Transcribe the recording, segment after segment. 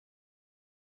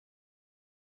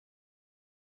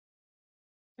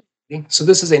So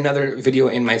this is another video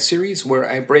in my series where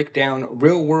I break down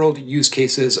real-world use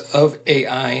cases of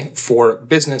AI for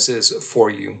businesses for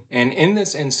you. And in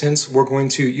this instance, we're going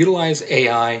to utilize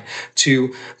AI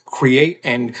to create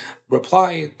and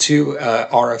reply to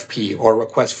RFP or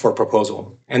request for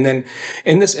proposal. And then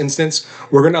in this instance,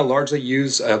 we're going to largely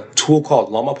use a tool called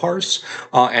Llama Parse.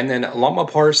 And then Llama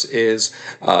Parse is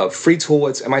a free tool.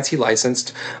 It's MIT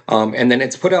licensed. And then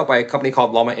it's put out by a company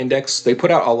called Llama Index. They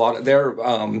put out a lot. They're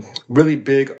really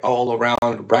big all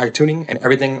around RAG tuning and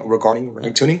everything regarding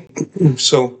RAG tuning.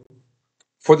 So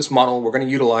for this model, we're going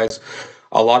to utilize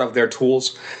a lot of their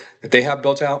tools that they have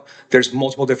built out. There's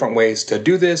multiple different ways to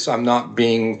do this. I'm not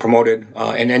being promoted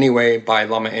in any way by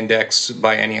Llama Index,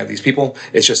 by any of these people.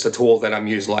 It's just a tool that I'm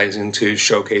utilizing to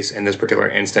showcase in this particular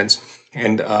instance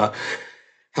and how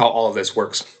all of this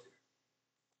works.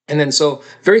 And then so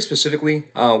very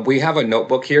specifically, we have a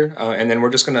notebook here, and then we're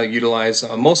just going to utilize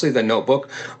mostly the notebook.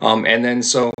 And then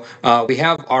so we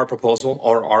have our proposal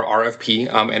or our RFP.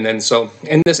 And then so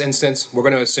in this instance, we're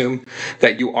going to assume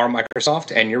that you are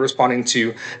Microsoft and you're responding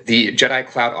to the Jedi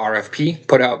Cloud RFP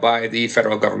put out by the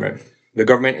federal government. The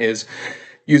government is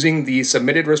using the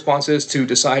submitted responses to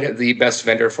decide the best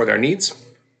vendor for their needs.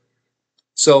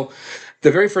 So the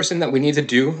very first thing that we need to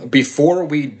do before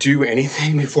we do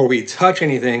anything, before we touch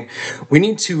anything, we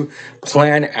need to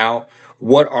plan out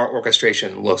what our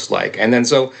orchestration looks like. And then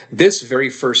so this very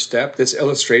first step, this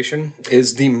illustration,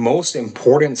 is the most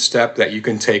important step that you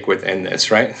can take within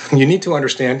this, right? You need to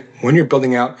understand when you're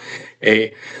building out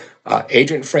a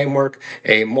agent framework,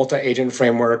 a multi-agent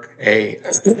framework,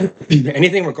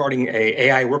 anything regarding a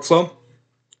AI workflow,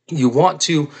 you want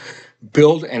to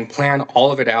build and plan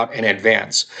all of it out in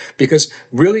advance, because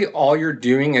really all you're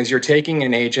doing is you're taking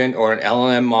an agent or an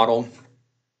LLM model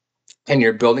and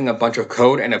you're building a bunch of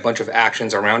code and a bunch of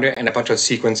actions around it and a bunch of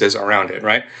sequences around it,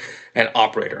 right? An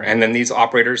operator. And then these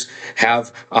operators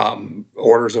have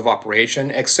orders of operation,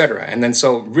 etc. And then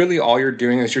so really all you're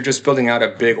doing is you're just building out a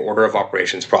big order of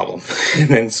operations problem. And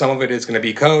then some of it is going to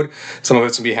be code, some of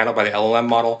it's going to be handled by the LLM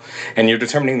model, and you're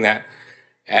determining that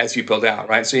as you build out,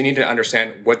 right? So you need to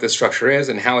understand what the structure is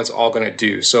and how it's all going to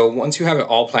do. So once you have it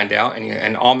all planned out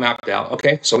and all mapped out,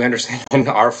 okay, so we understand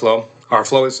our flow. Our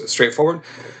flow is straightforward.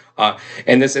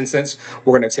 In this instance,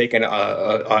 we're going to take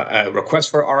a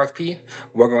request for RFP.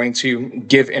 We're going to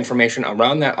give information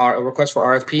around that request for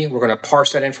RFP. We're going to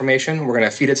parse that information. We're going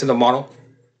to feed it to the model.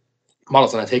 The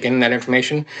model's going to take in that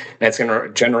information, and it's going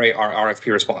to generate our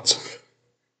RFP response.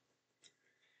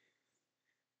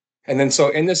 And then so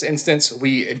in this instance,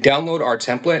 we download our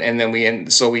template, and then we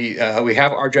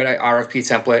have our Jedi RFP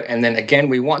template. And then again,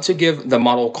 we want to give the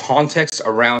model context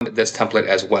around this template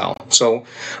as well. So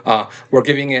we're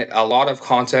giving it a lot of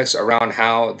context around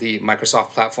how the Microsoft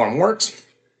platform works,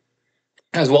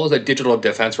 as well as a digital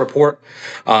defense report.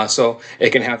 So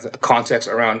it can have context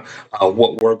around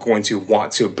what we're going to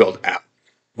want to build out.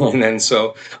 And then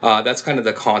so that's kind of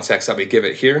the context that we give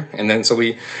it here. And then so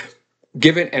we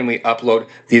give it and we upload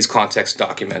these context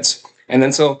documents. And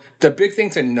then so the big thing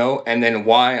to note, and then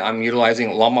why I'm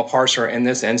utilizing Llama Parser in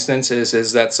this instance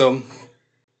is that so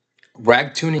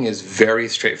RAG tuning is very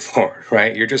straightforward,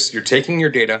 right? You're taking your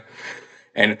data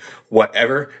and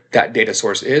whatever that data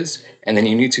source is, and then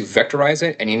you need to vectorize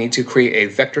it, and you need to create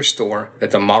a vector store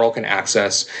that the model can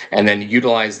access, and then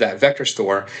utilize that vector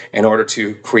store in order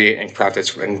to create and craft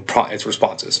its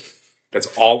responses. That's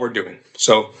all we're doing.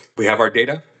 So we have our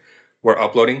data. We're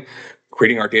uploading,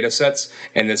 creating our data sets.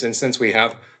 In this instance, we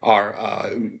have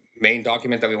our main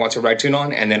document that we want to RAG tune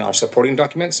on, and then our supporting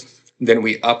documents. Then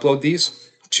we upload these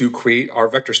to create our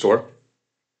vector store.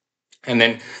 And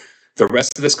then the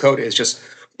rest of this code is just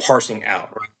parsing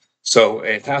out, right? So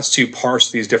it has to parse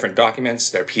these different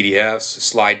documents, their PDFs,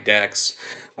 slide decks,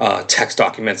 text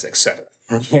documents, etc.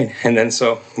 Okay. And then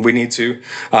so we need to,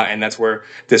 and that's where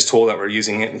this tool that we're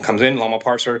using comes in, Llama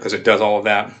Parser, because it does all of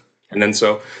that. And then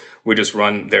so we just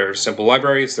run their simple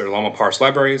libraries, their Llama Parse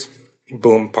libraries,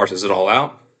 boom, parses it all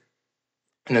out.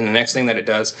 And then the next thing that it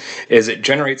does is it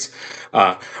generates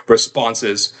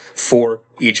responses for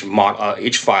each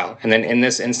file. And then in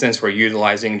this instance, we're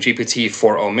utilizing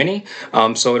GPT-4o Mini.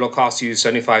 So it'll cost you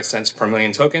 75 cents per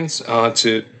million tokens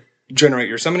to generate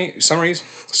your summaries.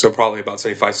 So probably about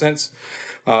 75 cents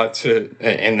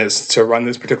to run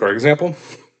this particular example.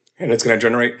 And it's going to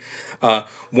generate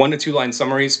 1 to 2 line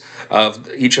summaries of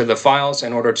each of the files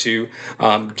in order to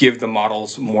give the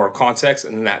models more context.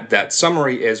 And that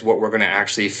summary is what we're going to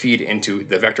actually feed into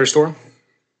the vector store.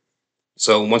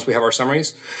 So once we have our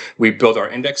summaries, we build our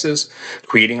indexes,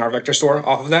 creating our vector store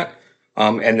off of that.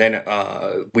 And then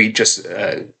we just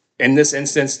in this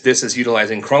instance, this is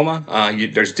utilizing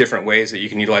Chroma. There's different ways that you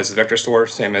can utilize the vector store,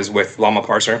 same as with Llama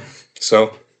Parser.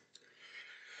 So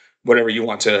whatever you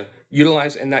want to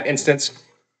utilize in that instance.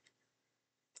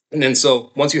 And then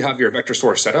so once you have your vector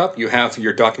store set up, you have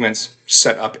your documents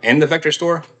set up in the vector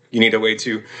store, you need a way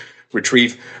to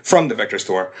retrieve from the vector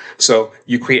store. So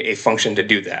you create a function to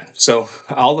do that. So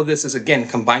all of this is, again,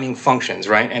 combining functions,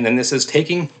 right? And then this is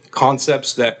taking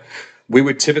concepts that we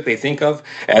would typically think of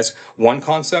as one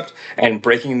concept and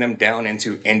breaking them down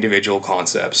into individual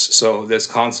concepts. So this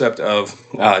concept of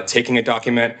taking a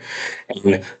document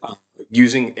and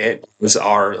using it as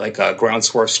our ground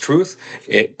source truth,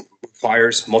 it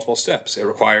requires multiple steps. It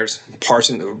requires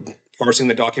parsing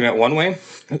the document one way,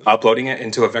 uploading it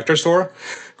into a vector store,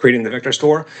 creating the vector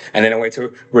store, and then a way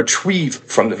to retrieve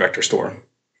from the vector store.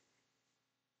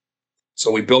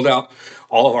 So we build out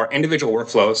all of our individual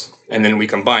workflows, and then we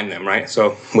combine them, right?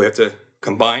 So we have to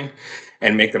combine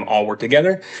and make them all work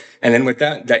together. And then with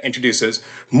that, that introduces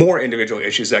more individual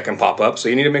issues that can pop up. So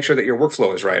you need to make sure that your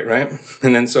workflow is right?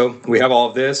 And then so we have all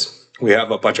of this. We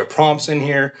have a bunch of prompts in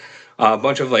here, a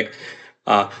bunch of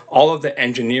all of the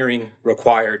engineering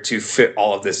required to fit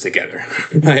all of this together,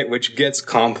 right? Which gets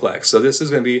complex. So this is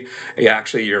going to be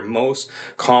actually your most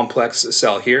complex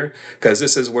cell here, because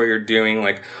this is where you're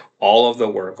doing all of the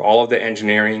work, all of the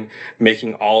engineering,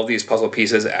 making all of these puzzle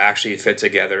pieces actually fit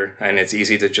together. And it's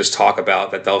easy to just talk about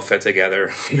that they'll fit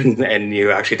together and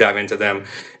you actually dive into them.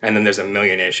 And then there's a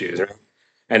million issues, right?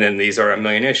 And then these are a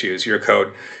million issues. Your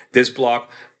code, this block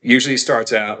usually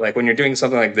starts out, when you're doing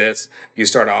something like this, you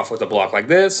start off with a block like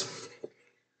this.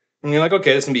 And you're like,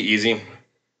 okay, this can be easy.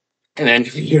 And then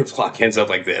your block ends up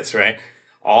like this, right?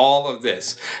 All of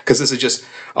this, because this is just,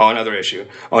 another issue,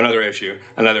 another issue,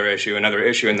 another issue, another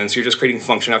issue. And then so you're just creating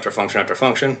function after function after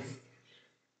function.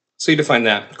 So you define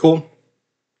that, cool.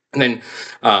 And then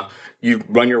you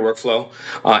run your workflow.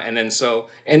 And then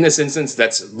so in this instance,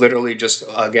 that's literally just,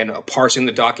 again, parsing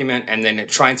the document and then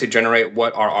trying to generate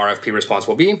what our RFP response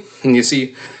will be. And you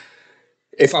see,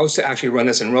 if I was to actually run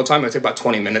this in real time, it would take about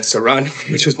 20 minutes to run,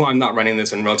 which is why I'm not running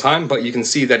this in real time. But you can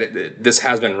see that this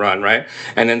has been run, right?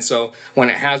 And then so when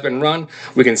it has been run,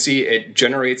 we can see it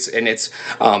generates in its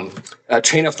a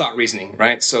chain of thought reasoning,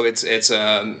 right? So it's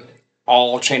chain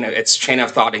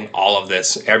of thoughting all of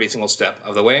this every single step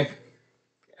of the way,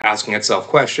 asking itself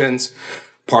questions,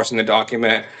 parsing the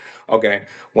document. Okay,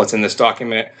 what's in this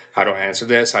document? How do I answer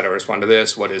this? How do I respond to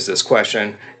this? What is this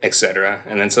question? Etc.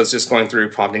 And then so it's just going through,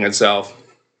 prompting itself,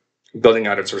 building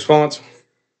out its response.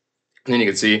 And then you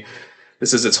can see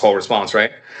this is its whole response,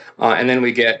 right? And then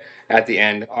we get at the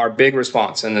end our big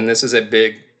response. And then this is a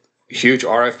big, huge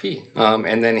RFP.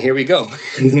 And then here we go.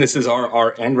 And this is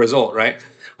our end result, right?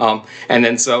 And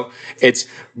then so it's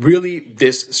really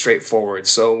this straightforward.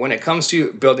 So when it comes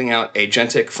to building out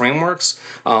agentic frameworks,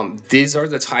 these are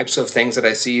the types of things that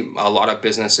I see a lot of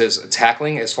businesses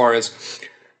tackling as far as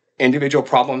individual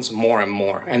problems more and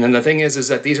more. And then the thing is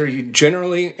that these are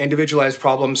generally individualized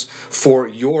problems for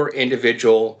your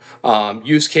individual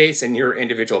use case and your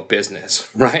individual business,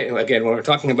 right? Again, when we're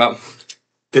talking about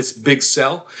this big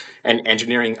cell and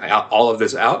engineering all of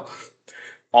this out,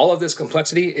 all of this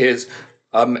complexity is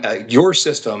your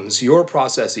systems, your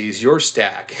processes, your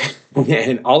stack,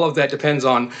 and all of that depends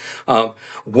on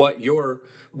what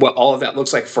all of that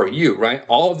looks like for you, right?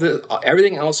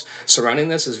 Everything else surrounding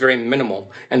this is very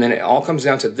minimal, and then it all comes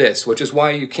down to this, which is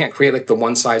why you can't create the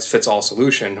one-size-fits-all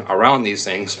solution around these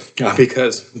things,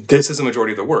 because this is the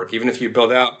majority of the work. Even if you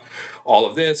build out all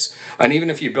of this, and even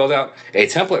if you build out a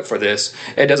template for this,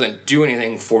 it doesn't do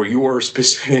anything for your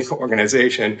specific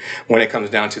organization when it comes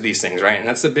down to these things, right? And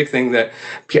that's the big thing that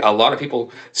a lot of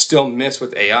people still miss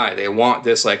with AI. They want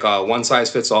this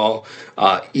one-size-fits-all,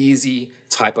 easy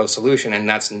type of solution, and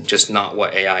that's just not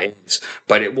what AI is.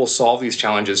 But it will solve these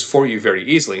challenges for you very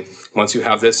easily. Once you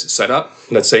have this set up,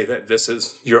 let's say that this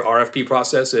is your RFP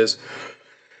process is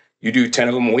you do 10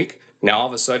 of them a week. Now all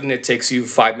of a sudden it takes you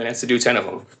 5 minutes to do 10 of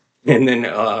them. And then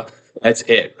that's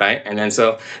it, right? And then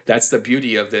so that's the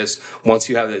beauty of this. Once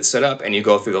you have it set up and you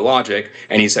go through the logic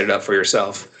and you set it up for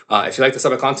yourself. If you like this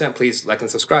type of content, please like and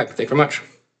subscribe. Thank you very much.